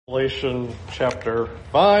Revelation chapter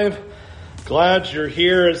 5. Glad you're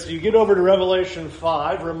here. As you get over to Revelation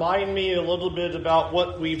 5, remind me a little bit about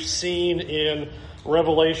what we've seen in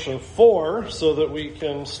Revelation 4 so that we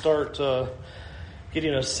can start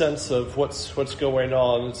getting a sense of what's going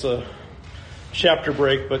on. It's a chapter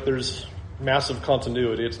break, but there's massive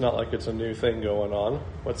continuity. It's not like it's a new thing going on.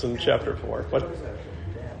 What's in chapter 4?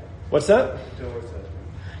 What's that?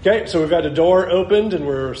 Okay, so we've got a door opened and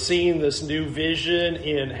we're seeing this new vision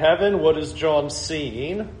in heaven. What is John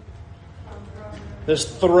seeing? This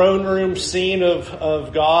throne room scene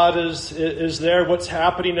of God is there. What's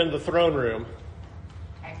happening in the throne room?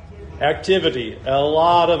 Activity. A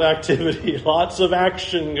lot of activity. Lots of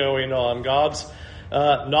action going on. God's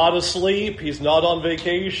not asleep. He's not on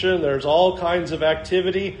vacation. There's all kinds of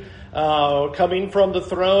activity coming from the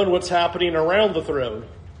throne. What's happening around the throne?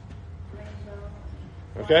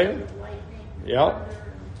 Okay? Yeah.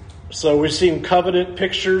 So we've seen covenant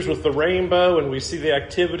pictures with the rainbow, and we see the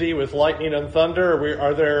activity with lightning and thunder.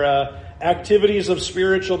 Are there activities of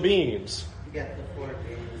spiritual beings? You got the four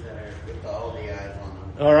beings that are with all the eyes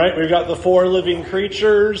on them. All right, we've got the four living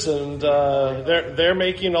creatures, and they're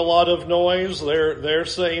making a lot of noise. They're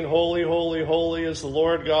saying, "Holy, holy, holy is the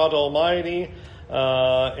Lord God Almighty."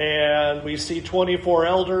 And we see 24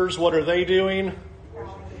 elders. What are they doing?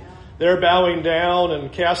 They're bowing down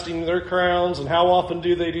and casting their crowns. And how often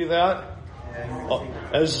do they do that?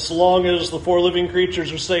 As long as the four living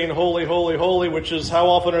creatures are saying, "Holy, holy, holy," which is how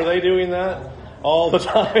often are they doing that? All the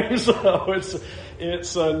time. So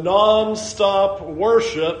it's a non-stop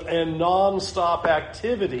worship and non-stop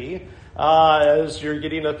activity as you're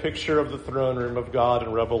getting a picture of the throne room of God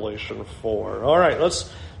in Revelation 4. All right,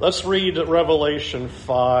 let's read Revelation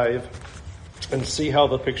 5 and see how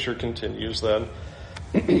the picture continues then.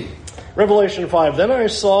 Revelation 5, "Then I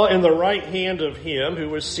saw in the right hand of him who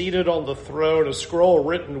was seated on the throne a scroll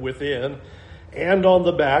written within, and on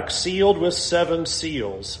the back, sealed with 7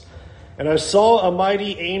 seals. And I saw a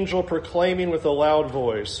mighty angel proclaiming with a loud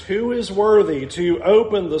voice, 'Who is worthy to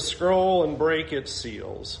open the scroll and break its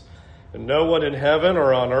seals?' And no one in heaven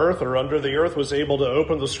or on earth or under the earth was able to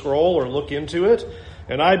open the scroll or look into it.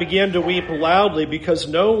 And I began to weep loudly because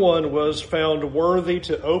no one was found worthy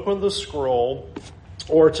to open the scroll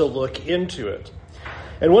or to look into it.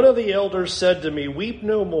 And one of the elders said to me, 'Weep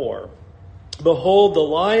no more. Behold, the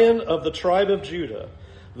Lion of the tribe of Judah,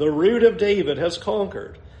 the Root of David, has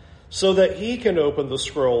conquered, so that he can open the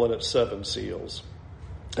scroll and its 7 seals.'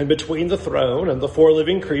 And between the throne and the 4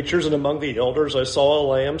 living creatures and among the elders I saw a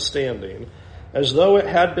lamb standing, as though it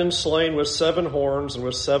had been slain, with 7 horns and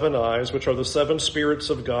with 7 eyes, which are the 7 spirits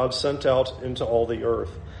of God sent out into all the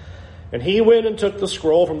earth. And he went and took the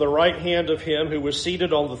scroll from the right hand of him who was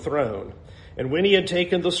seated on the throne. And when he had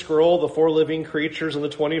taken the scroll, the 4 living creatures and the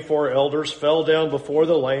 24 elders fell down before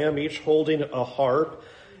the Lamb, each holding a harp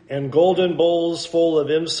and golden bowls full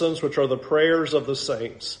of incense, which are the prayers of the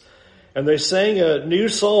saints. And they sang a new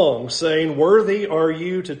song, saying, 'Worthy are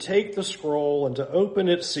you to take the scroll and to open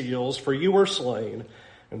its seals, for you were slain.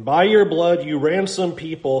 And by your blood you ransomed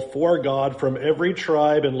people for God from every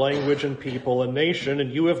tribe and language and people and nation,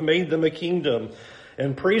 and you have made them a kingdom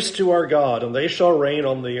and priests to our God, and they shall reign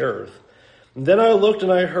on the earth.' And then I looked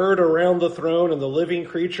and I heard around the throne and the living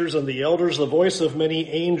creatures and the elders the voice of many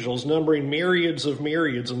angels, numbering myriads of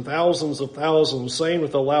myriads and thousands of thousands, saying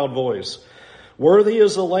with a loud voice, 'Worthy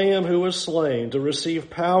is the Lamb who was slain to receive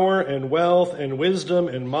power and wealth and wisdom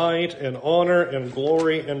and might and honor and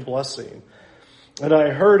glory and blessing.' And I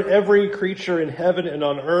heard every creature in heaven and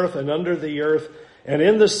on earth and under the earth and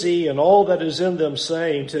in the sea and all that is in them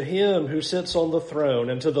saying, 'To him who sits on the throne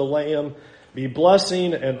and to the Lamb be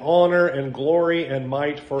blessing and honor and glory and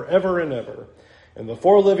might forever and ever.' And the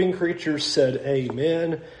 4 living creatures said,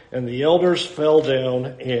 'Amen.' And the elders fell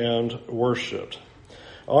down and worshipped."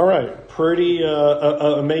 All right, pretty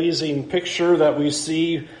amazing picture that we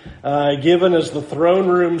see given as the throne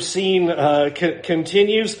room scene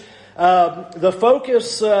continues. The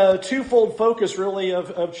focus, twofold focus really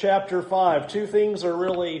of chapter 5. 2 things are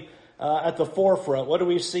really at the forefront. What do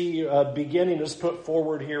we see beginning is put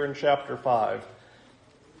forward here in chapter 5?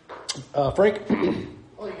 Frank?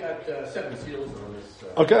 Well, you got 7 seals on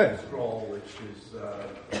this scroll, which is a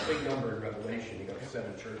big number in Revelation. You got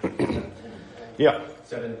 7 churches,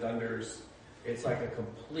 7 thunders. It's like a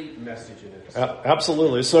complete message in itself.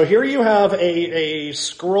 Absolutely. So here you have a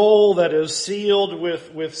scroll that is sealed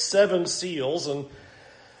with 7 seals, and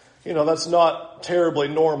that's not terribly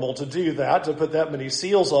normal to do that, to put that many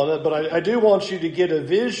seals on it. But I do want you to get a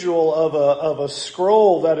visual of a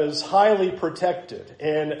scroll that is highly protected,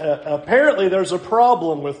 and apparently there's a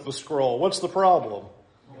problem with the scroll. What's the problem?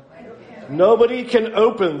 Nobody can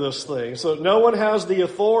open this thing. So no one has the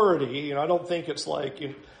authority. I don't think it's like,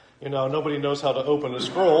 nobody knows how to open a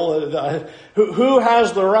scroll. Who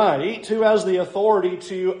has the right, who has the authority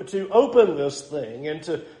to open this thing and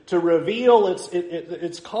to reveal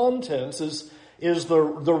its contents is the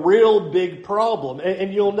real big problem.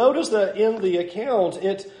 And you'll notice that in the account,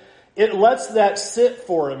 it lets that sit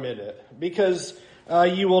for a minute, because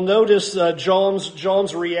you will notice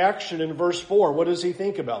John's reaction in verse 4. What does he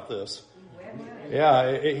think about this?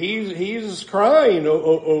 Yeah, he's crying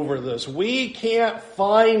over this. We can't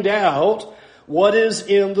find out what is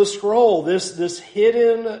in the scroll. This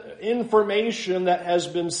hidden information that has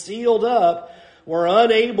been sealed up, we're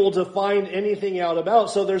unable to find anything out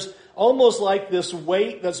about. So there's almost like this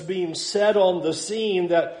weight that's being set on the scene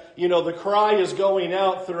that, the cry is going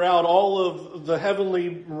out throughout all of the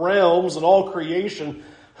heavenly realms and all creation.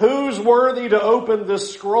 Who's worthy to open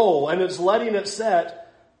this scroll? And it's letting it set.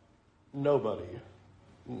 Nobody.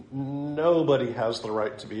 Nobody has the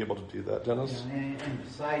right to be able to do that, Dennis. And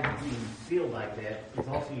besides being sealed like that, it's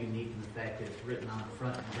also unique in the fact that it's written on the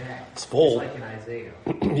front and back. It's full. Just like in Isaiah.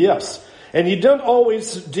 Yes. And you don't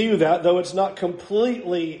always do that, though it's not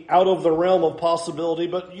completely out of the realm of possibility,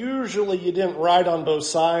 but usually you didn't write on both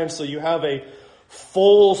sides, so you have a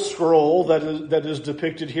full scroll that is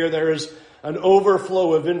depicted here. There is an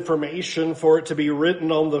overflow of information for it to be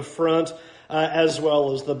written on the front as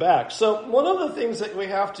well as the back. So one of the things that we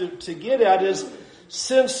have to get at is,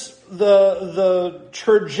 since the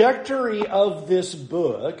trajectory of this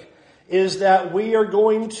book is that we are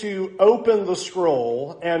going to open the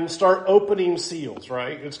scroll and start opening seals,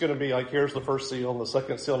 right? It's going to be like, here's the first seal and the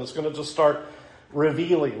second seal, and it's going to just start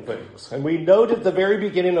revealing things. And we noted at the very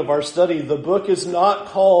beginning of our study, the book is not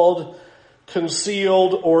called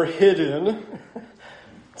concealed or hidden.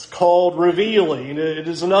 It's called revealing. It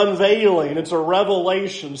is an unveiling. It's a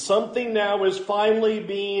revelation. Something now is finally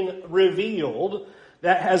being revealed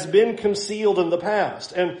that has been concealed in the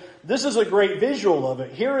past. And this is a great visual of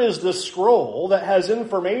it. Here is this scroll that has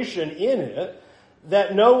information in it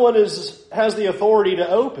that no one has the authority to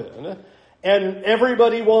open. And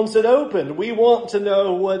everybody wants it opened. We want to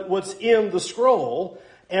know what's in the scroll.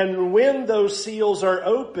 And when those seals are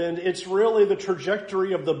opened, it's really the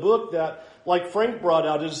trajectory of the book that, like Frank brought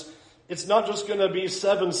out, it's not just going to be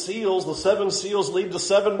 7 seals. The 7 seals lead to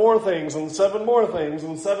 7 more things, and 7 more things,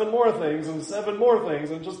 and 7 more things, and 7 more things,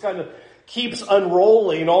 and it just kind of keeps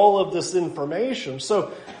unrolling all of this information.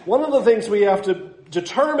 So one of the things we have to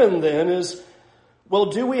determine then is, well,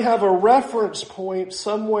 do we have a reference point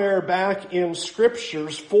somewhere back in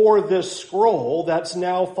Scriptures for this scroll that's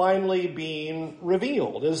now finally being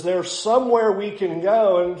revealed? Is there somewhere we can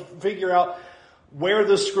go and figure out where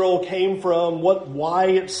this scroll came from, why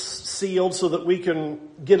it's sealed, so that we can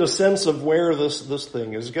get a sense of where this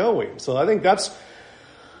thing is going? So I think that's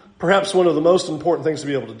perhaps one of the most important things to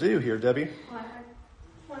be able to do here, Debbie. Well,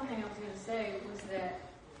 one thing I was going to say was that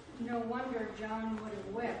no wonder John would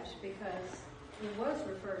have wept, because it was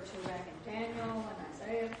referred to back in Daniel and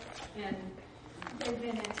Isaiah, and they've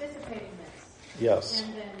been anticipating this. Yes.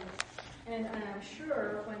 And I'm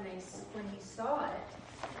sure when he saw it,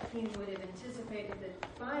 he would have anticipated that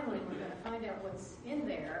finally we're going to find out what's in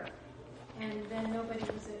there, and then nobody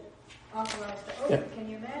was authorized to open. Yeah. Can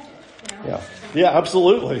you imagine? Yeah,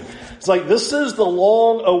 absolutely. It's like, this is the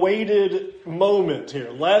long-awaited moment here.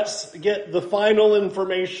 Let's get the final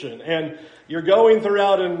information. And you're going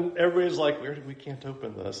throughout, and everybody's like, we can't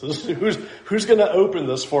open this. Who's going to open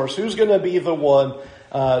this for us? Who's going to be the one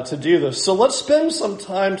to do this? So let's spend some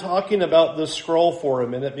time talking about this scroll for a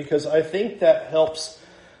minute, because I think that helps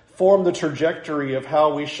form the trajectory of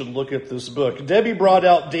how we should look at this book. Debbie brought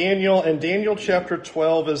out Daniel, and Daniel chapter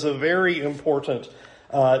 12 is a very important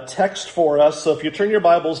text for us. So if you turn your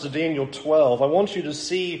Bibles to Daniel 12, I want you to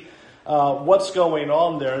see what's going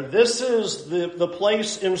on there. This is the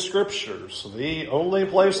place in Scriptures, the only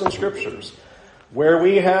place in Scriptures, where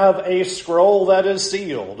we have a scroll that is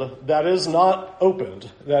sealed, that is not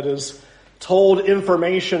opened, that is told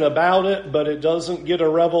information about it, but it doesn't get a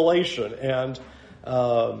revelation. And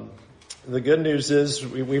the good news is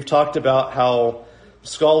we've talked about how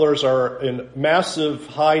scholars are in massive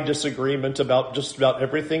high disagreement about just about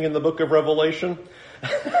everything in the book of Revelation.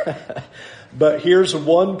 But here's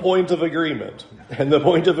one point of agreement. And the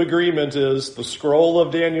point of agreement is the scroll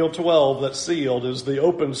of Daniel 12 that's sealed is the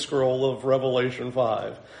open scroll of Revelation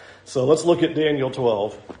 5. So let's look at Daniel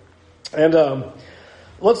 12. And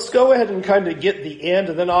let's go ahead and kind of get the end,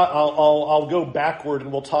 and then I'll go backward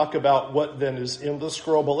and we'll talk about what then is in the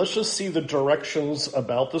scroll. But let's just see the directions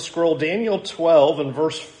about the scroll. Daniel 12 and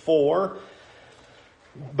verse 4.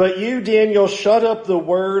 But you, Daniel, shut up the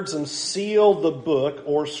words and seal the book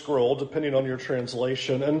or scroll, depending on your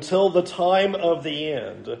translation, until the time of the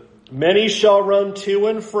end. Many shall run to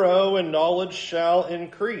and fro, and knowledge shall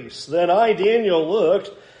increase. Then I, Daniel,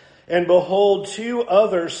 looked, and behold, 2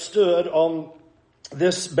 others stood on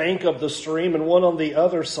this bank of the stream, and one on the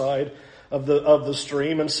other side of the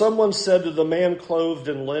stream. And someone said to the man clothed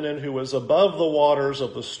in linen who was above the waters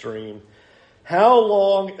of the stream, how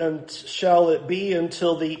long shall it be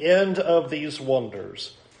until the end of these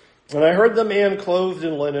wonders? And I heard the man clothed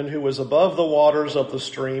in linen who was above the waters of the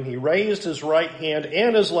stream. He raised his right hand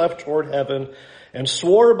and his left toward heaven and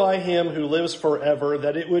swore by him who lives forever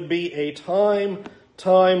that it would be a time,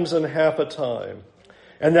 times, and half a time.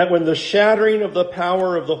 And that when the shattering of the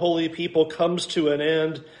power of the holy people comes to an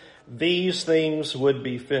end, these things would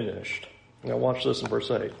be finished. Now watch this in verse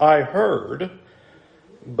 8. I heard,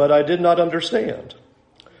 but I did not understand.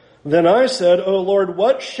 Then I said, O Lord,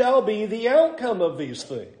 what shall be the outcome of these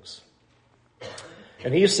things?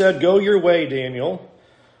 And he said, go your way, Daniel,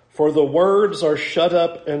 for the words are shut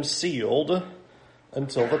up and sealed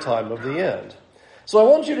until the time of the end. So I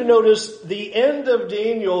want you to notice the end of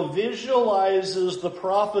Daniel visualizes the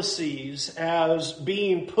prophecies as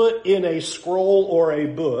being put in a scroll or a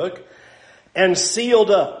book and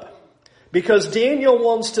sealed up. Because Daniel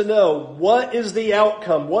wants to know, what is the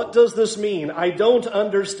outcome? What does this mean? I don't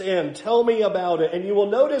understand. Tell me about it. And you will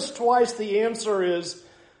notice twice the answer is,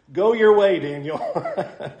 go your way, Daniel.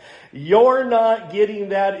 You're not getting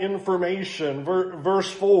that information. Verse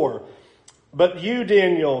 4. But you,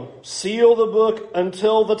 Daniel, seal the book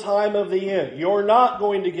until the time of the end. You're not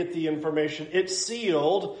going to get the information. It's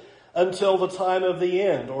sealed until the time of the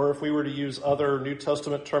end. Or if we were to use other New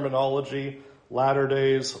Testament terminology, latter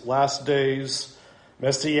days, last days,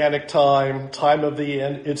 messianic time, time of the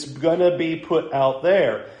end, it's going to be put out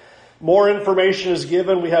there. More information is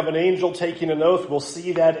given. We have an angel taking an oath. We'll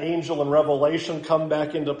see that angel in Revelation come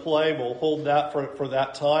back into play. We'll hold that for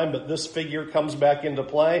that time, but this figure comes back into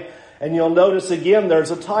play. And you'll notice again, there's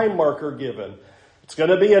a time marker given. It's going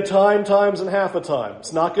to be a time, times, and half a time.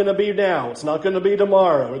 It's not going to be now. It's not going to be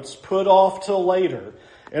tomorrow. It's put off till later.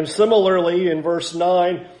 And similarly, in verse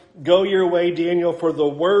 9, go your way, Daniel, for the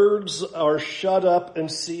words are shut up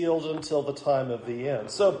and sealed until the time of the end.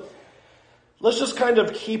 So let's just kind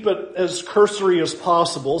of keep it as cursory as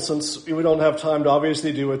possible, since we don't have time to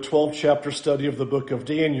obviously do a 12-chapter study of the book of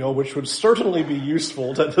Daniel, which would certainly be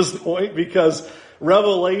useful at this point, because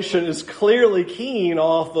Revelation is clearly keying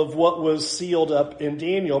off of what was sealed up in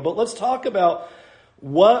Daniel. But let's talk about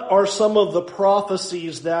what are some of the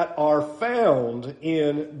prophecies that are found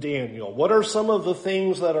in Daniel. What are some of the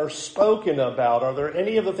things that are spoken about? Are there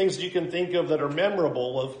any of the things that you can think of that are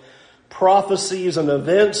memorable of prophecies and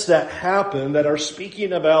events that happen that are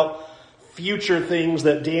speaking about future things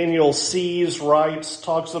that Daniel sees, writes,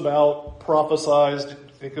 talks about, prophesies?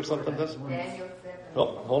 Think of something that's... Daniel 7. Oh,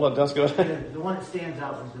 hold on, that's good. The one that stands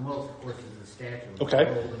out the most, of course, is the statue. Okay.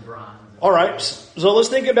 Gold and bronze. All right, so let's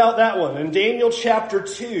think about that one. In Daniel chapter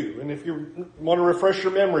 2, and if you want to refresh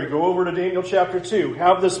your memory, go over to Daniel chapter 2.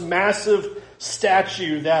 Have this massive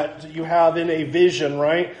statue that you have in a vision,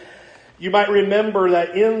 right? You might remember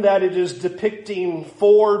that in that it is depicting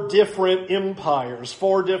 4 different empires,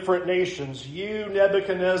 4 different nations. You,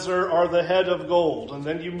 Nebuchadnezzar, are the head of gold. And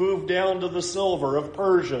then you move down to the silver of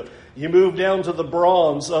Persia. You move down to the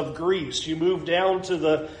bronze of Greece. You move down to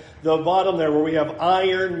the bottom there where we have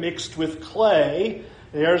iron mixed with clay.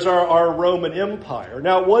 There's our Roman Empire.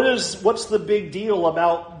 Now, what's the big deal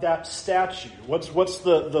about that statue? What's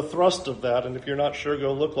the thrust of that? And if you're not sure,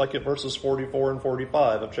 go look like at verses 44 and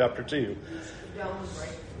 45 of chapter 2.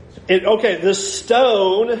 The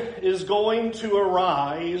stone is going to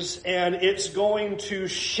arise, and it's going to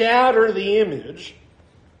shatter the image,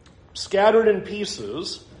 scattered in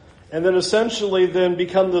pieces, and then essentially then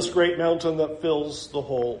become this great mountain that fills the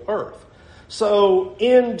whole earth. So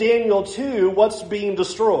in Daniel 2, what's being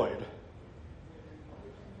destroyed?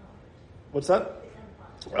 What's that?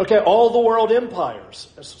 Okay, all the world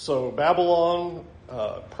empires. So Babylon,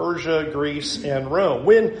 Persia, Greece, and Rome.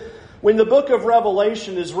 When the book of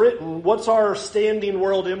Revelation is written, what's our standing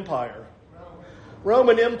world empire?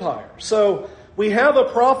 Roman Empire. So we have a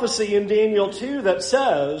prophecy in Daniel 2 that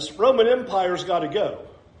says Roman Empire's got to go.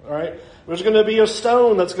 All right? There's going to be a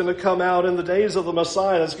stone that's going to come out in the days of the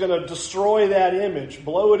Messiah that's going to destroy that image,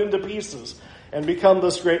 blow it into pieces, and become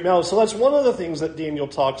this great mountain. So that's one of the things that Daniel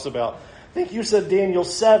talks about. I think you said Daniel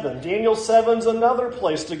 7. Daniel 7's another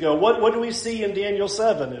place to go. What do we see in Daniel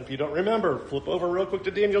 7? If you don't remember, flip over real quick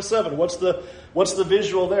to Daniel 7. What's the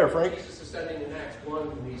visual there, Frank? Jesus ascending in Acts 1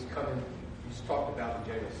 when he's talked about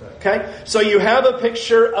in Daniel 7. Okay, so you have a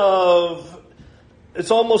picture of,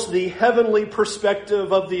 it's almost the heavenly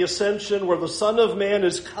perspective of the ascension, where the Son of Man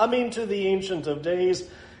is coming to the Ancient of Days.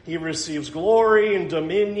 He receives glory and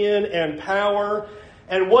dominion and power.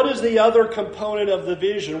 And what is the other component of the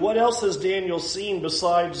vision? What else has Daniel seen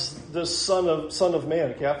besides this Son of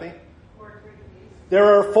Man, Kathy?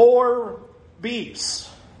 There are 4 beasts.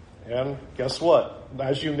 And guess what?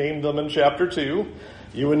 As you named them in chapter 2,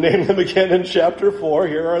 you would name them again in chapter 4.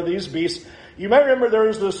 Here are these beasts. You might remember there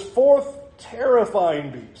is this 4th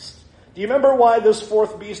terrifying beast. Do you remember why this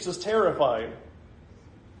 4th beast is terrifying?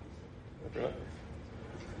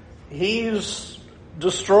 He's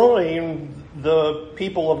destroying the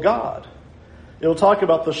people of God. It'll talk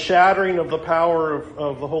about the shattering of the power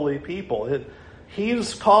of the holy people.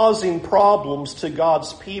 He's causing problems to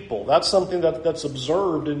God's people. That's something that's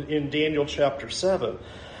observed in Daniel chapter 7.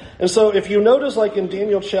 And so if you notice, like in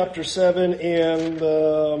Daniel chapter 7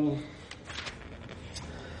 and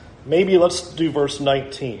maybe let's do verse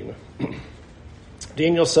 19.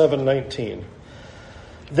 Daniel 7:19.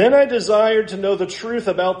 Then I desired to know the truth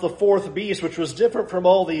about the 4th beast, which was different from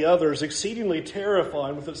all the others, exceedingly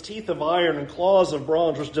terrifying, with its teeth of iron and claws of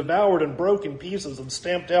bronze, which devoured and broke in pieces and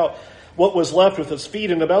stamped out what was left with its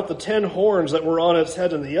feet, and about the 10 horns that were on its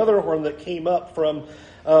head, and the other horn that came up from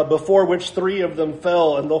before which 3 of them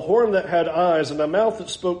fell, and the horn that had eyes, and a mouth that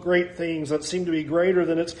spoke great things that seemed to be greater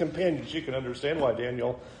than its companions. You can understand why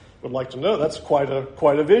Daniel would like to know. That's quite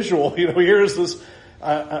a visual. Here's this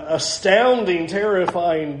astounding,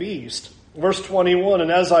 terrifying beast. Verse 21,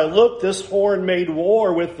 and as I looked, this horn made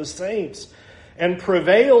war with the saints and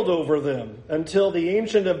prevailed over them until the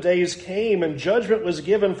Ancient of Days came, and judgment was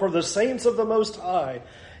given for the saints of the Most High.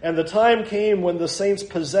 And the time came when the saints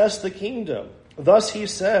possessed the kingdom. Thus he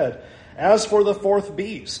said, as for the 4th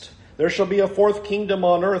beast, there shall be a 4th kingdom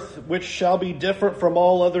on earth, which shall be different from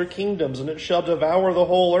all other kingdoms, and it shall devour the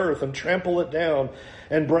whole earth and trample it down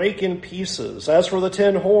and break in pieces. As for the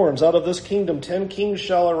 10 horns, out of this kingdom 10 kings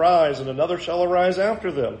shall arise, and another shall arise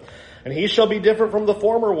after them. And he shall be different from the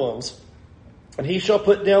former ones. And he shall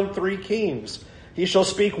put down 3 kings. He shall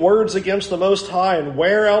speak words against the Most High, and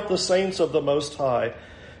wear out the saints of the Most High,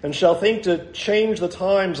 and shall think to change the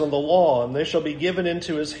times and the law, and they shall be given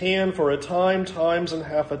into his hand for a time, times, and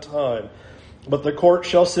half a time. But the court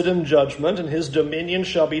shall sit in judgment, and his dominion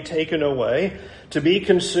shall be taken away, to be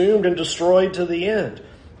consumed and destroyed to the end.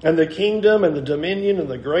 And the kingdom and the dominion and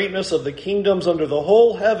the greatness of the kingdoms under the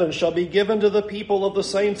whole heaven shall be given to the people of the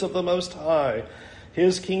saints of the Most High.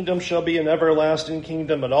 His kingdom shall be an everlasting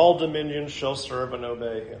kingdom, and all dominions shall serve and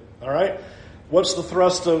obey him. All right? What's the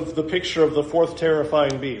thrust of the picture of the 4th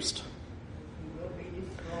terrifying beast?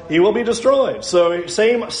 He will be destroyed. So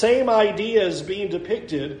same idea is being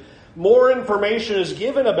depicted. More information is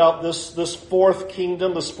given about this 4th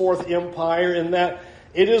kingdom, this 4th empire, in that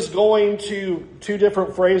it is going to, 2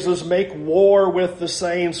 different phrases, make war with the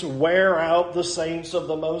saints, wear out the saints of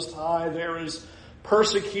the Most High. There is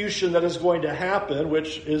persecution that is going to happen,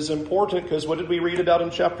 which is important because what did we read about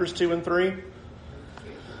in chapters 2 and 3?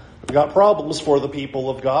 We've got problems for the people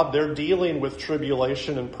of God. They're dealing with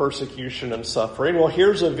tribulation and persecution and suffering. Well,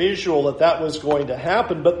 here's a visual that was going to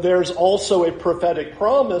happen, but there's also a prophetic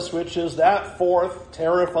promise, which is that 4th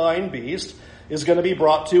terrifying beast is going to be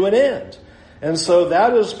brought to an end. And so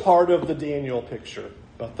that is part of the Daniel picture.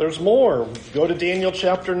 But there's more. Go to Daniel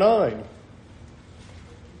chapter 9.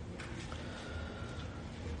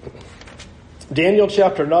 Daniel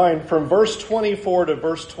chapter 9, from verse 24 to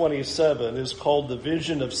verse 27, is called the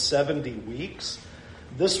vision of 70 weeks.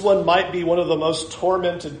 This one might be one of the most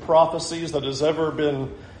tormented prophecies that has ever been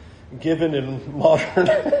given in modern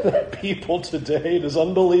people today. It is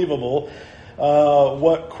unbelievable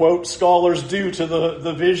what, quote, scholars do to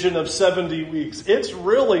the vision of 70 weeks. It's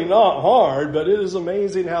really not hard, but it is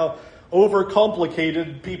amazing how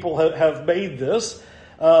overcomplicated people have made this.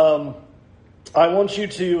 I want you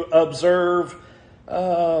to observe,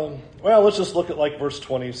 let's just look at like verse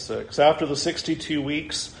 26. After the 62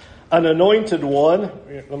 weeks, an anointed one,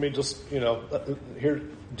 let me just, here,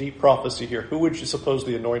 deep prophecy here. Who would you suppose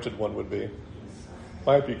the anointed one would be?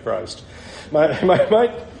 Might be Christ.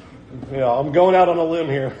 I'm going out on a limb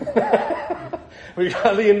here. We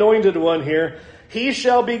got the anointed one here. He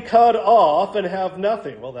shall be cut off and have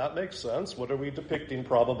nothing. Well, that makes sense. What are we depicting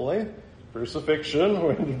probably?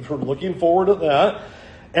 Crucifixion. We're looking forward to that.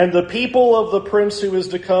 And the people of the prince who is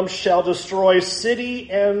to come shall destroy city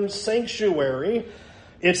and sanctuary.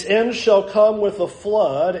 Its end shall come with a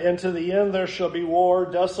flood, and to the end there shall be war.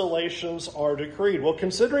 Desolations are decreed. Well,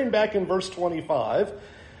 considering back in verse 25,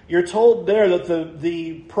 you're told there that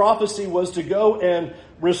the prophecy was to go and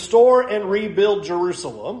restore and rebuild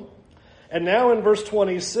Jerusalem. And now in verse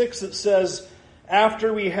 26 it says,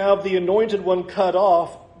 after we have the anointed one cut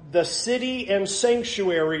off, the city and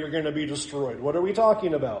sanctuary are going to be destroyed. What are we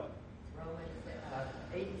talking about?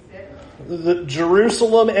 The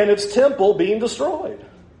Jerusalem and its temple being destroyed,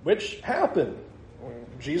 which happened.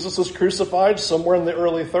 Jesus is crucified somewhere in the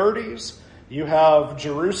early 30s. You have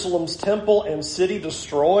Jerusalem's temple and city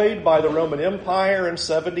destroyed by the Roman Empire in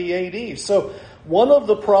 70 AD. So one of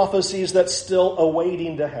the prophecies that's still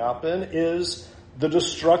awaiting to happen is the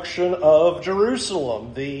destruction of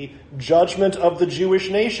Jerusalem, the judgment of the Jewish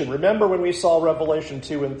nation. Remember when we saw Revelation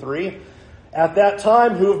 2 and 3? At that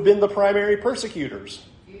time, who have been the primary persecutors?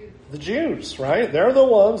 The Jews, right? They're the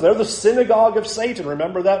ones. They're the synagogue of Satan.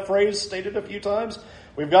 Remember that phrase stated a few times?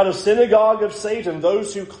 We've got a synagogue of Satan,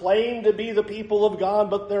 those who claim to be the people of God,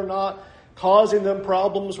 but they're not, causing them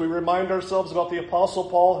problems. We remind ourselves about the Apostle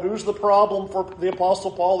Paul. Who's the problem for the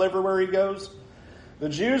Apostle Paul everywhere he goes? The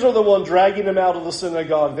Jews are the ones dragging him out of the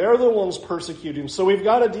synagogue. They're the ones persecuting. So we've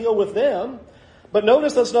got to deal with them. But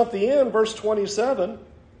notice that's not the end. Verse 27,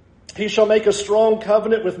 he shall make a strong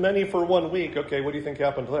covenant with many for 1 week. Okay, what do you think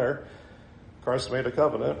happened there? Christ made a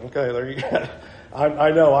covenant. Okay, there you go.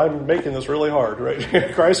 I know, I'm making this really hard,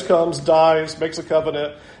 right? Christ comes, dies, makes a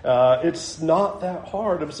covenant. It's not that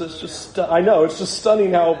hard. It's just, I know, it's just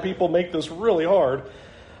stunning how people make this really hard.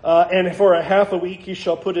 And for a half a week he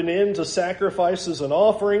shall put an end to sacrifices and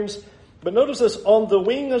offerings. But notice this, on the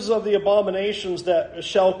wings of the abominations that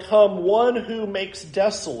shall come one who makes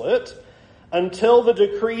desolate, until the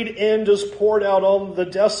decreed end is poured out on the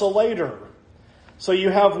desolator. So you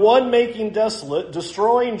have one making desolate,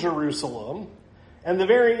 destroying Jerusalem, and the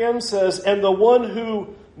very end says, and the one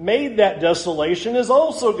who made that desolation is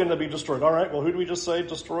also going to be destroyed. All right, well, who do we just say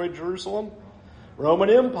destroyed Jerusalem?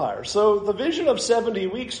 Roman Empire. So the vision of 70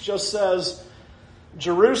 weeks just says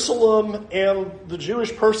Jerusalem and the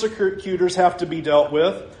Jewish persecutors have to be dealt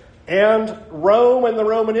with, and Rome and the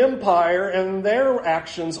Roman Empire and their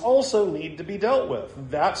actions also need to be dealt with.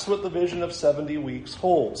 That's what the vision of 70 weeks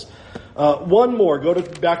holds. One more. Go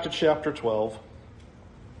back to chapter 12.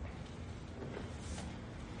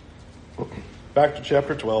 Back to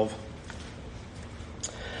chapter 12.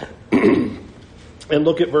 And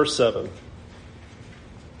look at verse 7.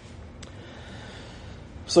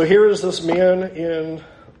 So here is this man in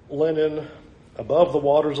linen above the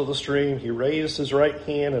waters of the stream. He raised his right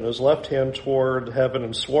hand and his left hand toward heaven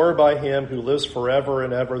and swore by him who lives forever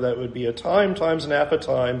and ever that would be a time, times and half a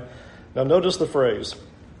time. Now notice the phrase.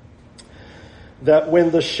 That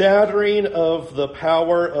when the shattering of the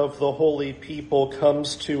power of the holy people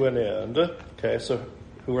comes to an end. Okay, so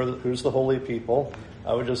who's the holy people?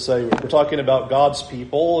 I would just say we're talking about God's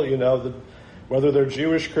people, whether they're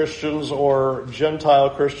Jewish Christians or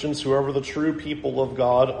Gentile Christians, whoever the true people of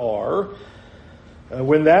God are.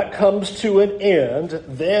 When that comes to an end,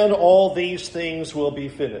 then all these things will be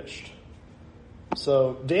finished.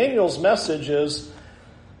 So Daniel's message is,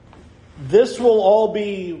 this will all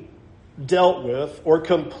be dealt with or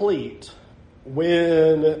complete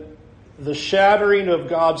when the shattering of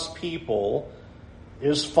God's people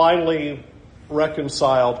is finally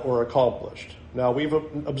reconciled or accomplished. Now, we've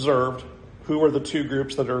observed who are the two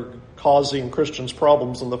groups that are causing Christians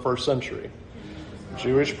problems in the first century.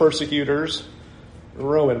 Jewish persecutors,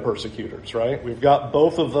 Roman persecutors, right? We've got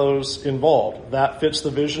both of those involved. That fits the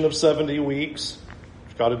vision of 70 weeks.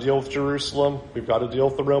 We've got to deal with Jerusalem. We've got to deal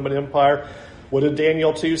with the Roman Empire. What did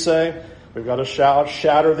Daniel 2 say? We've got to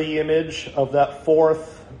shatter the image of that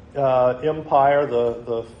fourth empire,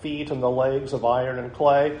 the feet and the legs of iron and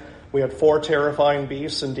clay. We had 4 terrifying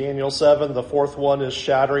beasts in Daniel 7. The fourth one is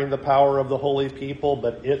shattering the power of the holy people,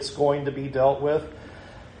 but it's going to be dealt with.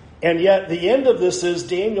 And yet the end of this is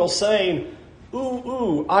Daniel saying,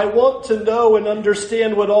 I want to know and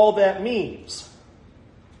understand what all that means.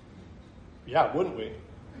 Yeah, wouldn't we?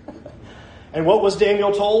 And what was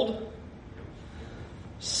Daniel told?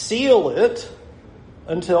 Seal it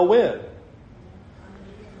until when?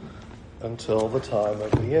 Until the time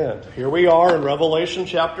of the end. Here we are in Revelation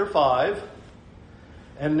chapter 5.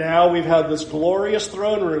 And now we've had this glorious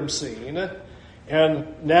throne room scene.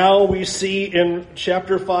 And now we see in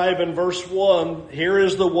chapter 5 and verse 1, here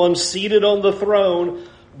is the one seated on the throne.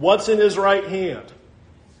 What's in his right hand?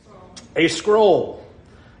 A scroll.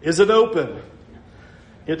 Is it open?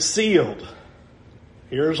 It's sealed.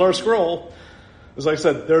 Here's our scroll. As I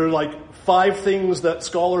said, there are like 5 things that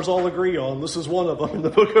scholars all agree on. This is one of them in the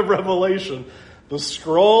book of Revelation. The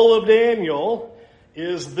scroll of Daniel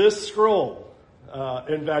is this scroll.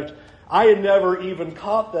 In fact, I had never even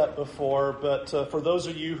caught that before, but for those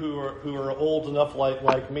of you who are old enough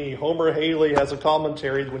like me, Homer Haley has a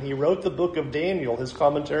commentary. When he wrote the book of Daniel, his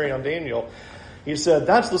commentary on Daniel, he said,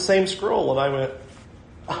 that's the same scroll. And I went,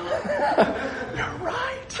 you're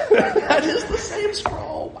right. That is the same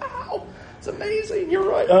scroll. Wow. It's amazing. You're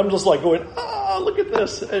right. I'm just like going, look at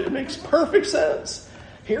this. It makes perfect sense.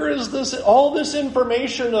 Here is all this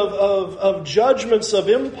information of judgments of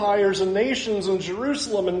empires and nations and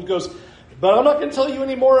Jerusalem, and goes, but I'm not going to tell you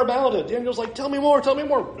any more about it. Daniel's like, tell me more.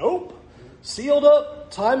 Nope. Sealed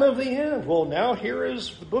up, time of the end. Well, now here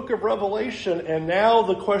is the book of Revelation, and now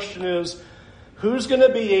the question is, who's going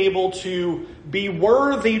to be able to be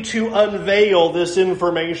worthy to unveil this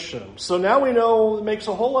information? So now we know, it makes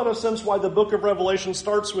a whole lot of sense why the book of Revelation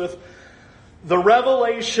starts with the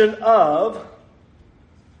revelation of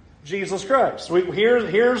Jesus Christ.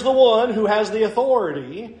 Here's the one who has the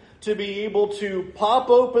authority to be able to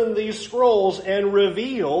pop open these scrolls and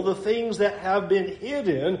reveal the things that have been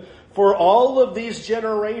hidden for all of these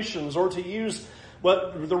generations, or to use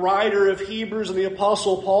what the writer of Hebrews and the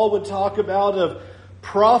Apostle Paul would talk about, of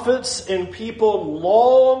prophets and people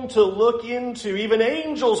long to look into. Even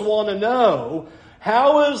angels want to know,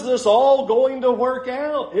 how is this all going to work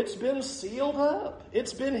out? It's been sealed up.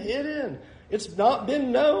 It's been hidden. It's not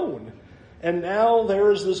been known. And now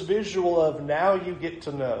there is this visual of, now you get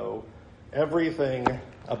to know everything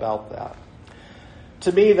about that.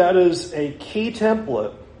 To me, that is a key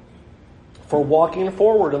template for walking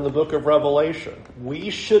forward in the book of Revelation. We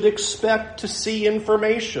should expect to see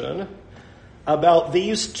information about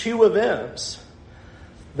these two events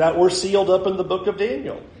that were sealed up in the book of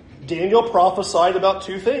Daniel. Daniel prophesied about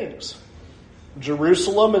two things: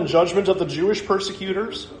 Jerusalem and judgment of the Jewish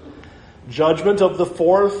persecutors, judgment of the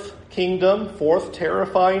fourth kingdom, fourth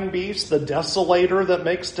terrifying beast, the desolator that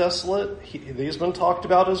makes desolate. These have been talked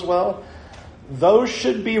about as well. Those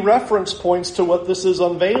should be reference points to what this is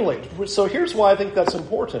unveiling. So here's why I think that's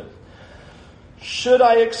important. Should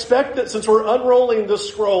I expect that, since we're unrolling this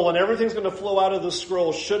scroll and everything's going to flow out of the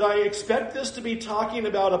scroll, should I expect this to be talking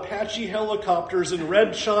about Apache helicopters in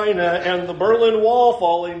Red China and the Berlin Wall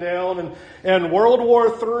falling down and World War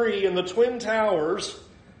III and the Twin Towers?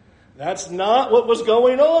 That's not what was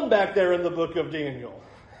going on back there in the book of Daniel.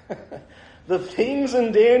 The things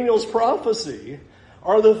in Daniel's prophecy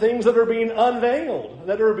are the things that are being unveiled,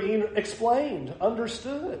 that are being explained,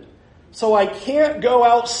 understood. So I can't go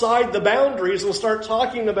outside the boundaries and start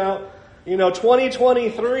talking about,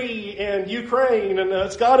 2023 and Ukraine, and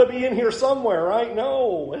it's got to be in here somewhere, right?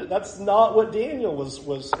 No, that's not what Daniel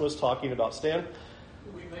was talking about. Stan?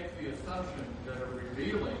 We make the assumption that a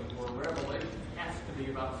revealing or revelation has to be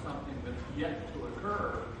about something that's yet to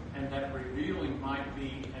occur, and that revealing might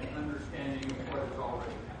be an understanding of what has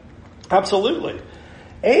already happened. Absolutely.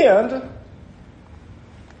 And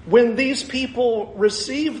when these people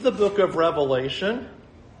received the book of Revelation,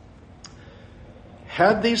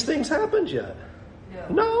 had these things happened yet?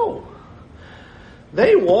 No.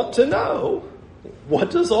 They want to know,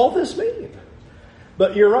 what does all this mean?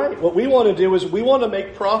 But you're right. What we want to do is we want to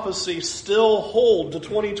make prophecy still hold to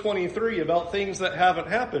 2023 about things that haven't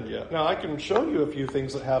happened yet. Now, I can show you a few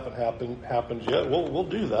things that haven't happened yet. We'll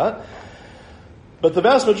do that. But the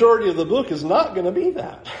vast majority of the book is not going to be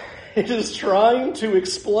that. It is trying to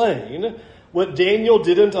explain what Daniel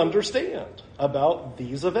didn't understand about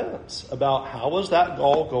these events, about how is that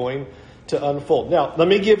all going to unfold. Now, let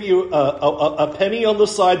me give you a penny on the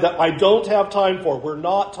side that I don't have time for. We're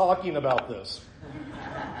not talking about this.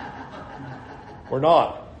 We're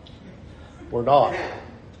not.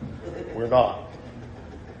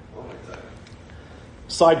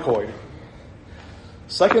 Side coin.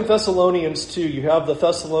 2 Thessalonians 2, you have the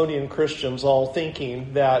Thessalonian Christians all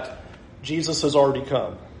thinking that Jesus has already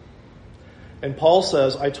come. And Paul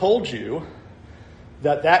says, I told you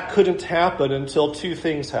that couldn't happen until two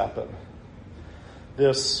things happen.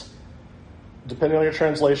 This, depending on your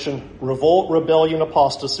translation, revolt, rebellion,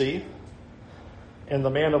 apostasy, and the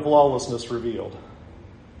man of lawlessness revealed.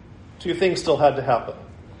 Two things still had to happen.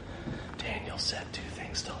 Daniel said two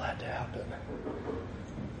things still had to happen.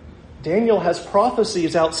 Daniel has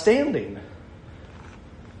prophecies outstanding.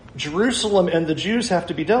 Jerusalem and the Jews have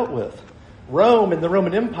to be dealt with. Rome and the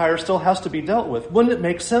Roman Empire still has to be dealt with. Wouldn't it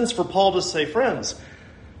make sense for Paul to say, friends,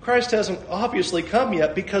 Christ hasn't obviously come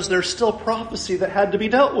yet because there's still prophecy that had to be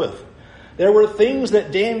dealt with. There were things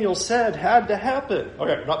that Daniel said had to happen.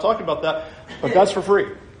 Okay, I'm not talking about that, but that's for free.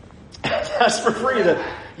 That's for free, that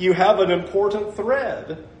you have an important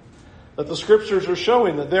thread that the scriptures are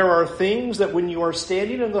showing, that there are things that when you are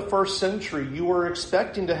standing in the first century, you were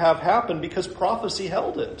expecting to have happen because prophecy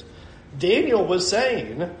held it. Daniel was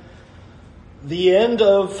saying, the end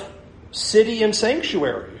of city and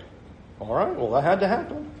sanctuary. All right, well, that had to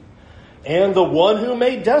happen. And the one who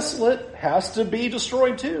made desolate has to be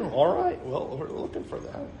destroyed too. All right, well, we're looking for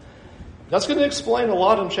that. That's going to explain a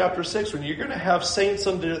lot in chapter 6 when you're going to have saints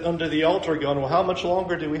under the altar going, well, how much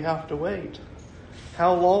longer do we have to wait?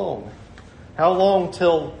 How long? How long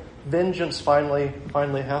till vengeance finally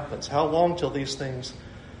happens? How long till these things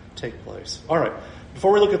take place? All right.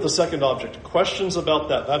 Before we look at the second object, questions about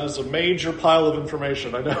that. That is a major pile of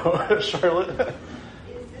information, I know. Charlotte?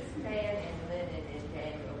 Is this man in linen in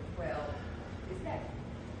Daniel 12, is that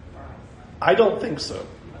Christ? I don't think so.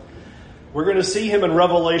 We're going to see him in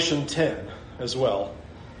Revelation 10 as well.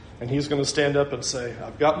 And he's going to stand up and say,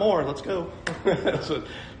 I've got more, let's go.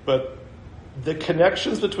 But the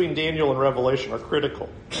connections between Daniel and Revelation are critical.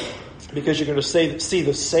 Because you're going to see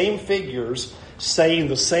the same figures saying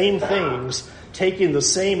the same things, taking the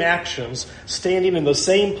same actions, standing in the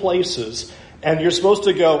same places, and you're supposed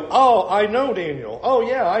to go, oh, I know Daniel. Oh,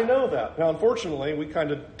 yeah, I know that. Now, unfortunately, we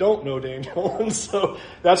kind of don't know Daniel, and so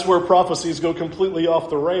that's where prophecies go completely off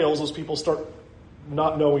the rails as people start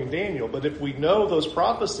not knowing Daniel. But if we know those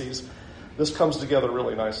prophecies, this comes together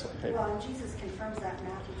really nicely. Hey. Well, and Jesus confirms that in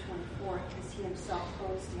Matthew 24 because he himself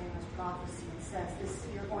quotes Daniel's prophecy and says, "This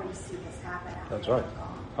you're going to see this happen after That's right. I'm gone."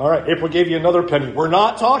 All right, April gave you another penny. We're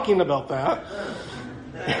not talking about that.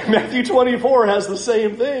 Matthew 24 has the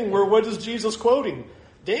same thing, where what is Jesus quoting?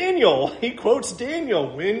 Daniel. He quotes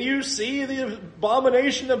Daniel. When you see the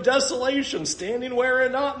abomination of desolation standing where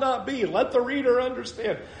it ought not be, let the reader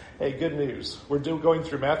understand. Hey, good news. We're going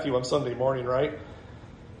through Matthew on Sunday morning, right?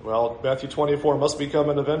 Well, Matthew 24 must be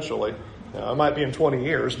coming eventually. It might be in 20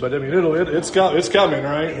 years, but I mean, it's coming,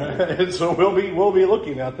 right? So we'll be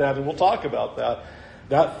looking at that, and we'll talk about that.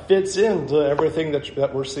 That fits into everything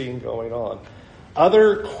that we're seeing going on.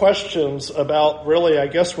 Other questions about, really, I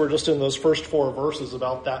guess we're just in those first 4 verses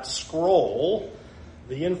about that scroll,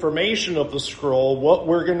 the information of the scroll, what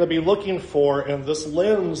we're going to be looking for in this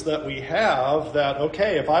lens that we have, that,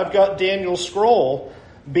 okay, if I've got Daniel's scroll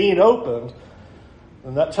being opened,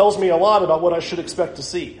 then that tells me a lot about what I should expect to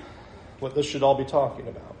see, what this should all be talking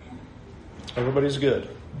about. Everybody's good.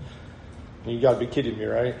 You got to be kidding me,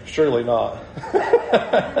 right? Surely not.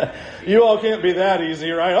 You all can't be that easy,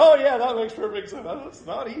 right? Oh, yeah, that makes perfect sense. That's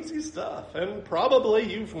not easy stuff. And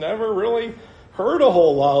probably you've never really heard a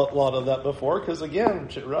whole lot of that before because, again,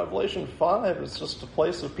 Revelation 5 is just a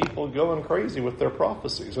place of people going crazy with their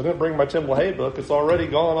prophecies. I didn't bring my Tim LaHaye book. It's already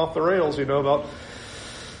gone off the rails, about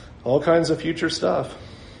all kinds of future stuff.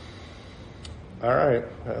 All right.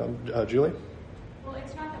 Julie?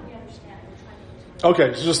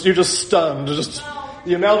 Okay, you're just stunned.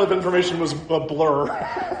 The amount of information was a blur.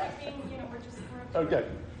 I think, we're okay.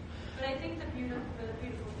 But I think the beautiful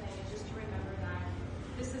thing is just to remember that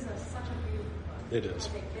this is such a beautiful book. It is.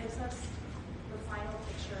 It gives us the final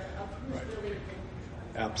picture of who's really in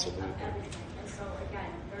control. Absolutely. Of everything. And so,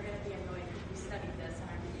 again, they're going to be annoyed because we studied this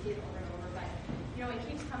and I repeat it over and over. But, it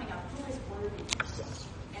keeps coming up. Who is worthy? Yes.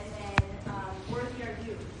 And then, worthy are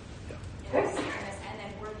you? Yeah. And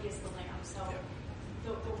then worthy is the Lamb. So,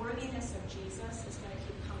 the worthiness of Jesus is going to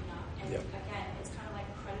keep coming up. And again, it's kind of like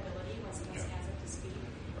credibility when someone stands up to speak.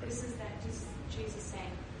 Right. This is Jesus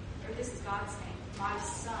saying, or this is God saying, my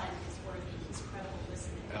son is worthy. He's credible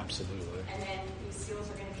listening. Absolutely. And then these seals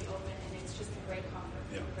are going to be open, and it's just a great comfort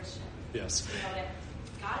for the Christian. Yes. That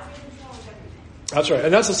God's in control of everything. That's right.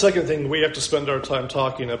 And that's the second thing we have to spend our time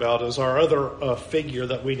talking about is our other figure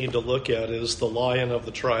that we need to look at is the Lion of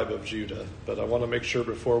the tribe of Judah. But I want to make sure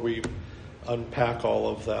before we unpack all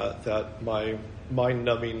of that my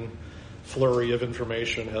mind-numbing flurry of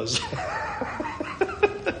information has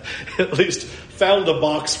at least found a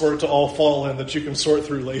box for it to all fall in that you can sort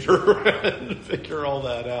through later and figure all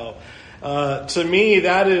that out. To me,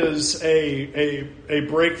 that is a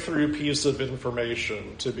breakthrough piece of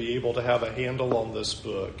information to be able to have a handle on this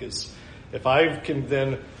book. Is if I can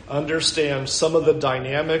then understand some of the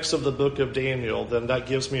dynamics of the book of Daniel, then that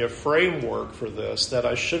gives me a framework for this, that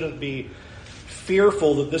I shouldn't be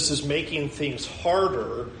fearful that this is making things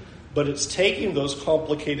harder, but it's taking those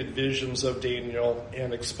complicated visions of Daniel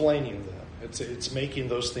and explaining them. It's making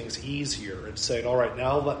those things easier. It's saying, all right,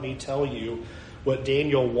 now let me tell you what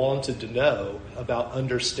Daniel wanted to know about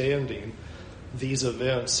understanding these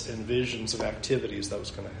events and visions and activities that was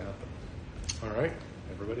going to happen. All right,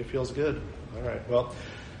 everybody feels good. All right, well,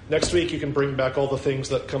 next week you can bring back all the things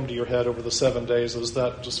that come to your head over the 7 days as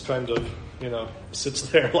that just kind of, sits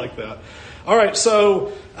there like that. All right,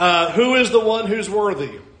 so who is the one who's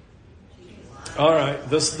worthy? All right,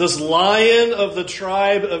 this Lion of the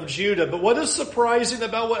tribe of Judah. But what is surprising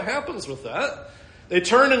about what happens with that They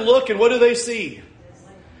turn and look, and what do they see?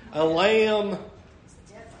 A lamb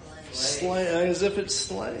slain, as if it's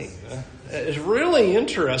slain. It's really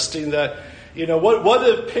interesting that, what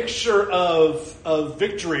a picture of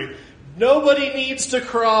victory. Nobody needs to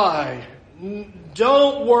cry.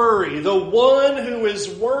 Don't worry. The one who is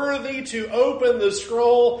worthy to open the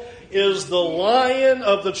scroll is the Lion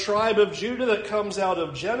of the tribe of Judah that comes out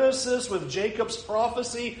of Genesis with Jacob's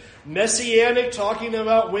prophecy, messianic, talking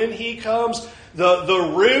about when he comes.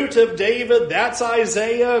 The root of David, that's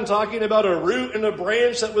Isaiah, and talking about a root and a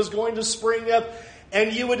branch that was going to spring up.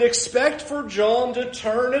 And you would expect for John to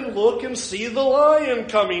turn and look and see the lion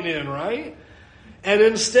coming in, right? And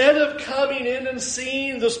instead of coming in and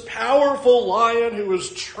seeing this powerful lion who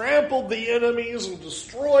has trampled the enemies and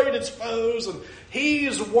destroyed its foes, and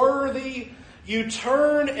he's worthy, you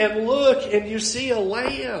turn and look and you see a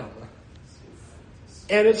lamb.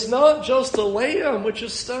 And it's not just a lamb, which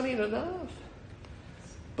is stunning enough,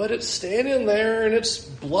 but it's standing there and it's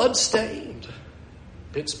blood-stained.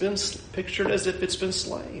 It's been pictured as if it's been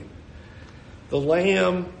slain. The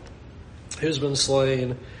lamb has been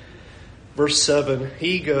slain. Verse 7,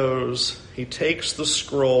 he takes the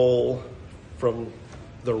scroll from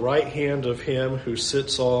the right hand of him who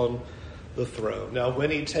sits on the throne. Now, when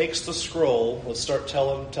he takes the scroll, let's start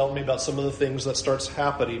telling me about some of the things that starts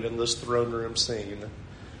happening in this throne room scene.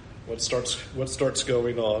 What starts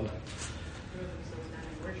going on?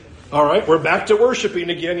 All right, we're back to worshiping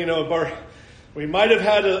again. We might have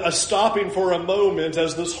had a stopping for a moment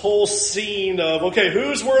as this whole scene of, okay,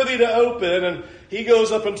 who's worthy to open? And he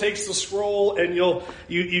goes up and takes the scroll, and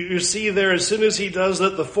you see there, as soon as he does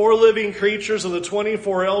that, the 4 living creatures and the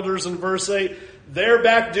 24 elders in verse 8, they're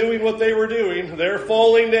back doing what they were doing. They're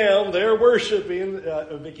falling down. They're worshiping.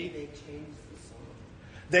 Vicky? They changed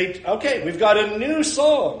the song. Okay, we've got a new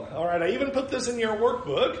song. All right, I even put this in your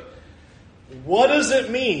workbook. What does it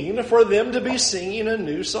mean for them to be singing a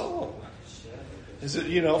new song? Is it,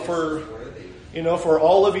 for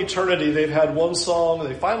all of eternity, they've had one song.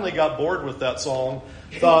 They finally got bored with that song.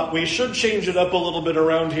 Thought, we should change it up a little bit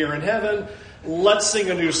around here in heaven. Let's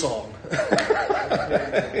sing a new song.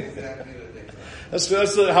 That's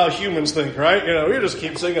how humans think, right? We just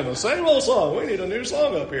keep singing the same old song. We need a new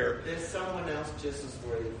song up here. There's someone else just as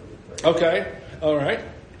worthy for the praise. Okay, all right.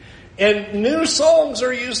 And new songs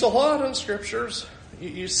are used a lot in scriptures.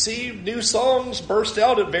 You see new songs burst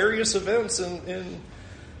out at various events in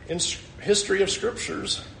history of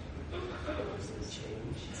scriptures.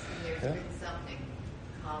 There's been something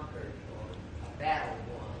conquered or a battle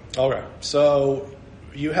won. All right. So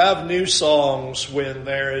you have new songs when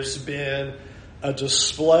there has been a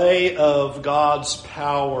display of God's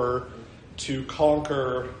power to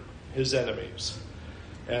conquer his enemies.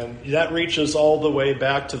 And that reaches all the way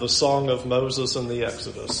back to the Song of Moses and the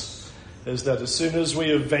Exodus. Is that as soon as we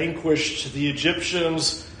have vanquished the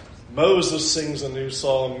Egyptians, Moses sings a new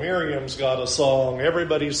song, Miriam's got a song,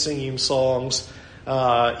 everybody's singing songs.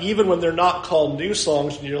 Even when they're not called new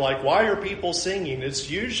songs, and you're like, why are people singing? It's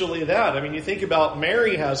usually that. I mean, you think about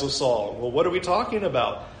Mary has a song. Well, what are we talking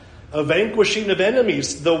about? A vanquishing of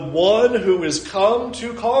enemies. The one who is come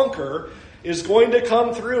to conquer is going to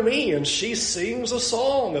come through me. And she sings a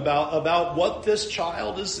song about what this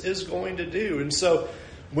child is going to do. And so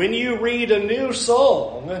when you read a new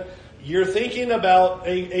song, you're thinking about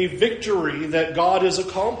a victory that God is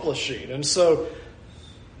accomplishing. And so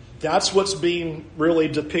that's what's being really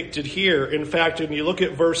depicted here. In fact, when you look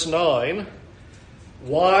at verse 9,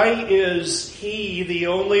 why is he the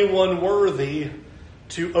only one worthy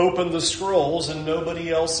to open the scrolls and nobody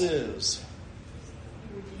else is?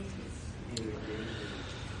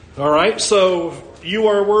 All right, so you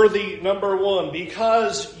are worthy, number one,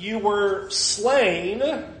 because you were slain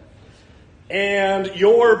and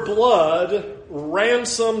your blood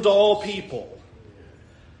ransomed all people.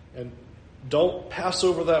 And don't pass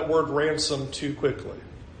over that word ransom too quickly.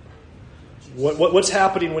 What's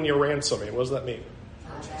happening when you're ransoming? What does that mean?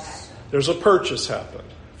 There's a purchase happened.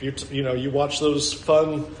 If you watch those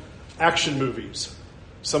fun action movies.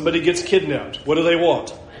 Somebody gets kidnapped. What do they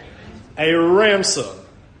want? A ransom,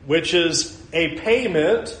 which is a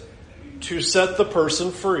payment to set the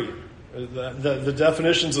person free. The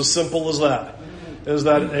definition's as simple as that. Is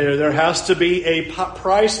that there has to be a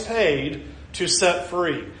price paid to set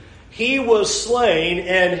free. He was slain,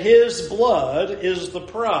 and his blood is the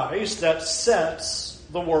price that sets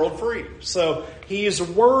the world free. So he's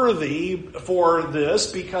worthy for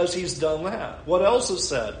this because he's done that. What else is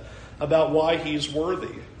said about why he's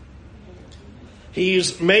worthy?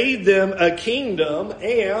 He's made them a kingdom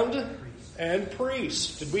and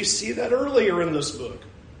priests. Did we see that earlier in this book?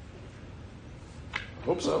 I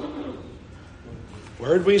hope so.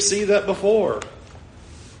 Where did we see that before?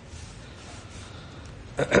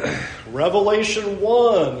 Revelation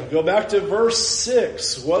 1, go back to verse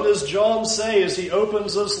 6. What does John say as he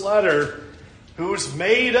opens this letter? Who's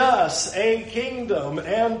made us a kingdom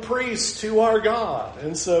and priests to our God.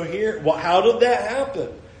 And so here, how did that happen?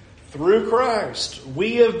 Through Christ.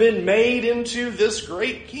 We have been made into this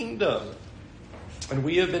great kingdom. And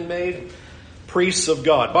we have been made priests of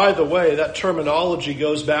God. By the way, that terminology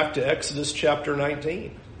goes back to Exodus chapter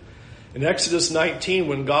 19. In Exodus 19,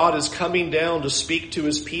 when God is coming down to speak to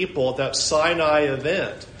his people at that Sinai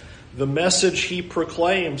event, the message he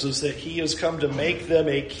proclaims is that he has come to make them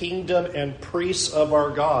a kingdom and priests of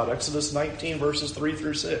our God. Exodus 19, verses 3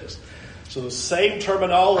 through 6. So the same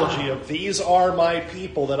terminology of these are my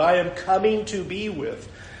people that I am coming to be with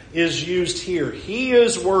is used here. He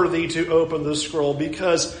is worthy to open the scroll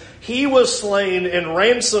because he was slain and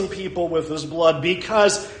ransomed people with his blood,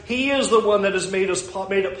 because he is the one that has made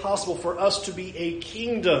it possible for us to be a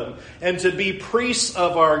kingdom and to be priests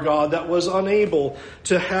of our God. That was unable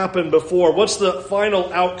to happen before. What's the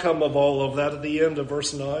final outcome of all of that at the end of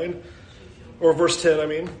verse 9? Or verse 10, I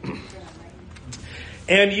mean.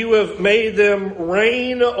 And you have made them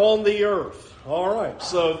reign on the earth. All right,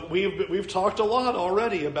 so we've talked a lot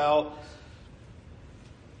already about,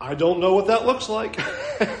 I don't know what that looks like,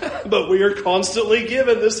 but we are constantly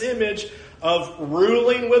given this image of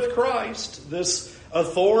ruling with Christ, this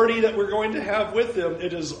authority that we're going to have with him.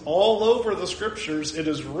 It is all over the scriptures. It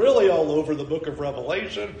is really all over the book of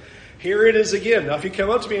Revelation. Here it is again. Now, if you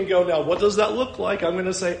come up to me and go, now, what does that look like? I'm going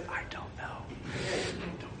to say, I don't know.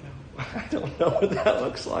 I don't know what that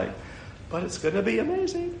looks like. But it's going to be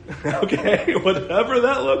amazing. Okay? Whatever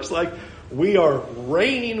that looks like, we are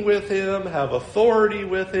reigning with him, have authority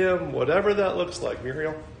with him, whatever that looks like.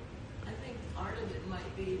 Muriel? I think part of it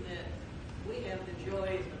might be that we have the joy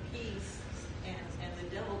and the peace, and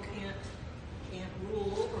the devil can't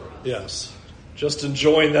rule over us. Yes. Just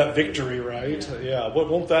enjoying that victory, right? Yeah.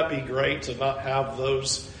 Won't that be great to not have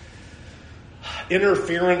those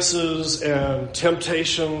interferences and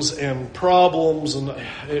temptations and problems, and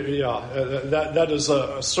that is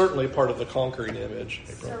certainly part of the conquering image.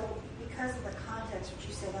 So, because of the context, would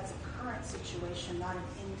you say that's a current situation, not an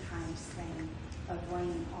end times thing of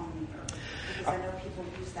reigning on the earth? Because I know people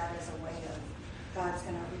use that as a way of God's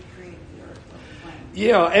going to recreate the earth with reign.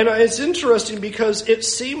 Yeah, and it's interesting because it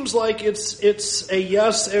seems like it's a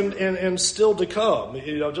yes and still to come.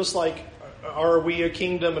 Just like, are we a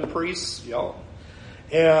kingdom and priests? Yeah.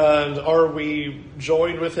 And are we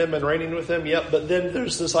joined with him and reigning with him? Yep. But then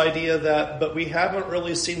there's this idea but we haven't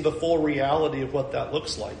really seen the full reality of what that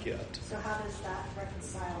looks like yet. So how does that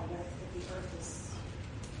reconcile with the earth is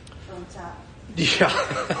burnt up?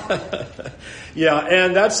 Yeah. Yeah,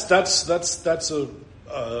 and that's I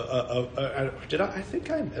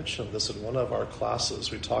think I mentioned this in one of our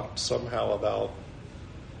classes. We talked somehow about,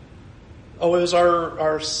 it was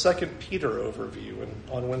our 2 Peter overview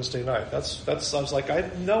on Wednesday night. I was like, I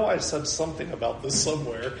know I said something about this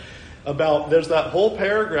somewhere. There's that whole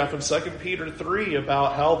paragraph in 2 Peter 3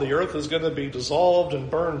 about how the earth is going to be dissolved and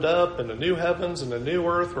burned up, and a new heavens and a new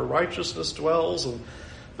earth where righteousness dwells, and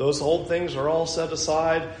those old things are all set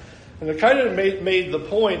aside. And it kind of made the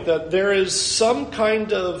point that there is some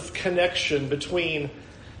kind of connection between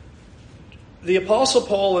the Apostle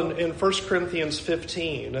Paul in 1 Corinthians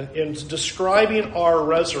 15, in describing our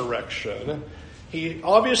resurrection.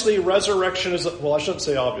 Resurrection is, I shouldn't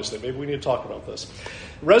say obviously, maybe we need to talk about this.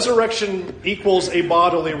 Resurrection equals a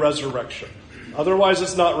bodily resurrection. Otherwise,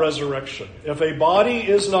 it's not resurrection. If a body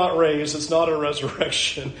is not raised, it's not a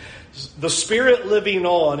resurrection. The Spirit living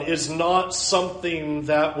on is not something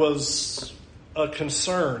that was a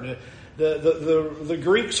concern. The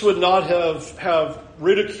Greeks would not have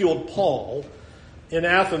ridiculed Paul in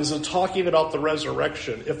Athens and talking about the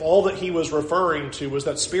resurrection if all that he was referring to was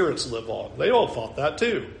that spirits live on. They all thought that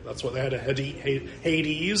too. That's what they had,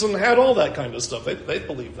 Hades and had all that kind of stuff. They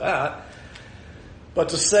believed that. But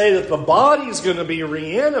to say that the body's going to be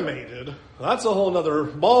reanimated, that's a whole other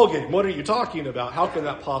ballgame. What are you talking about? How can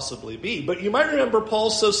that possibly be? But you might remember Paul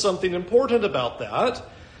says something important about that.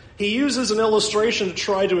 He uses an illustration to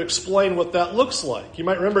try to explain what that looks like. You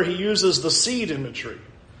might remember he uses the seed imagery.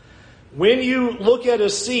 When you look at a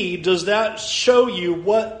seed, does that show you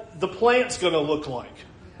what the plant's going to look like?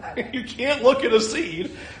 You can't look at a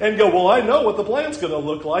seed and go, well, I know what the plant's going to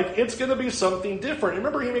look like. It's going to be something different.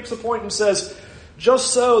 Remember, he makes a point and says,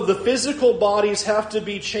 just so the physical bodies have to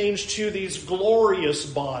be changed to these glorious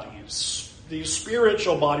bodies, these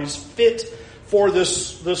spiritual bodies fit for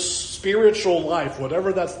this spiritual life,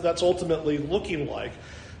 whatever that's ultimately looking like.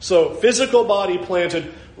 So physical body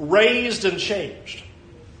planted, raised and changed.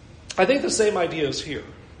 I think the same idea is here.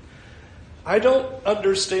 I don't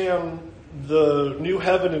understand the new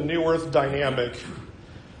heaven and new earth dynamic.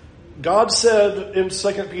 God said in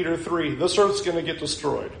 2 Peter 3, this earth's going to get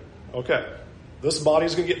destroyed. Okay. This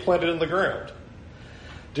body's going to get planted in the ground.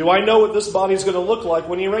 Do I know what this body's going to look like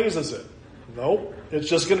when he raises it? Nope. It's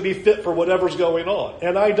just going to be fit for whatever's going on.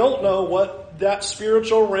 And I don't know what that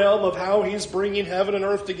spiritual realm of how he's bringing heaven and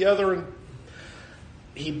earth together, and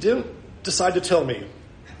he didn't decide to tell me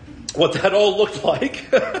what that all looked like.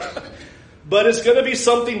 But it's going to be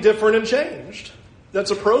something different and changed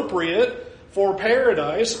that's appropriate for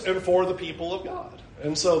paradise and for the people of God.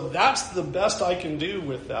 And so that's the best I can do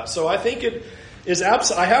with that. So I think it is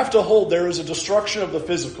I have to hold there is a destruction of the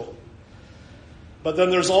physical. But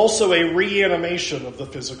then there's also a reanimation of the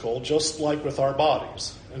physical, just like with our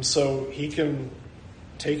bodies. And so he can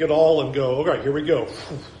take it all and go, all right, here we go.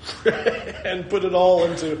 And put it all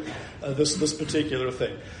into this particular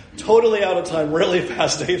thing. Totally out of time, really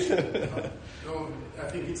fast, Nathan. No, I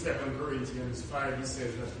think it's 2 Corinthians 5. He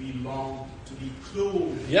says that we long to be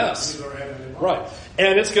clothed yes. with our heavenly bodies. Right.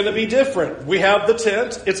 And it's going to be different. We have the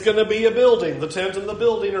tent. It's going to be a building. The tent and the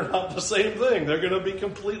building are not the same thing. They're going to be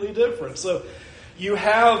completely different. So you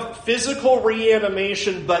have physical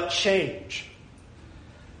reanimation but change.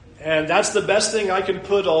 And that's the best thing I can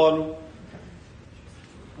put on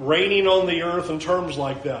reigning on the earth in terms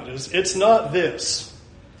like that. It's not this.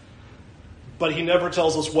 But he never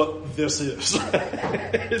tells us what this is.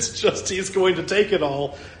 It's just he's going to take it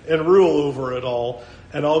all and rule over it all.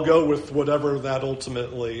 And I'll go with whatever that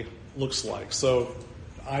ultimately looks like. So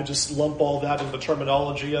I just lump all that in the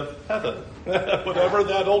terminology of heaven. Whatever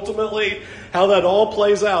that ultimately, how that all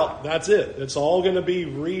plays out, that's it. It's all going to be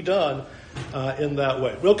redone in that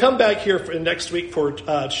way. We'll come back here next week for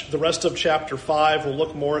the rest of chapter 5. We'll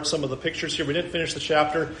look more at some of the pictures here. We didn't finish the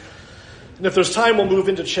chapter. And if there's time, we'll move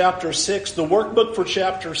into chapter 6. The workbook for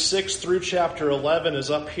chapter 6 through chapter 11 is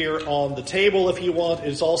up here on the table if you want.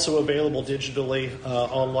 It's also available digitally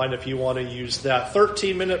online if you want to use that.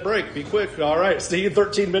 13-minute break. Be quick. All right. See you in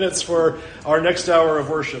 13 minutes for our next hour of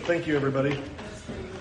worship. Thank you, everybody.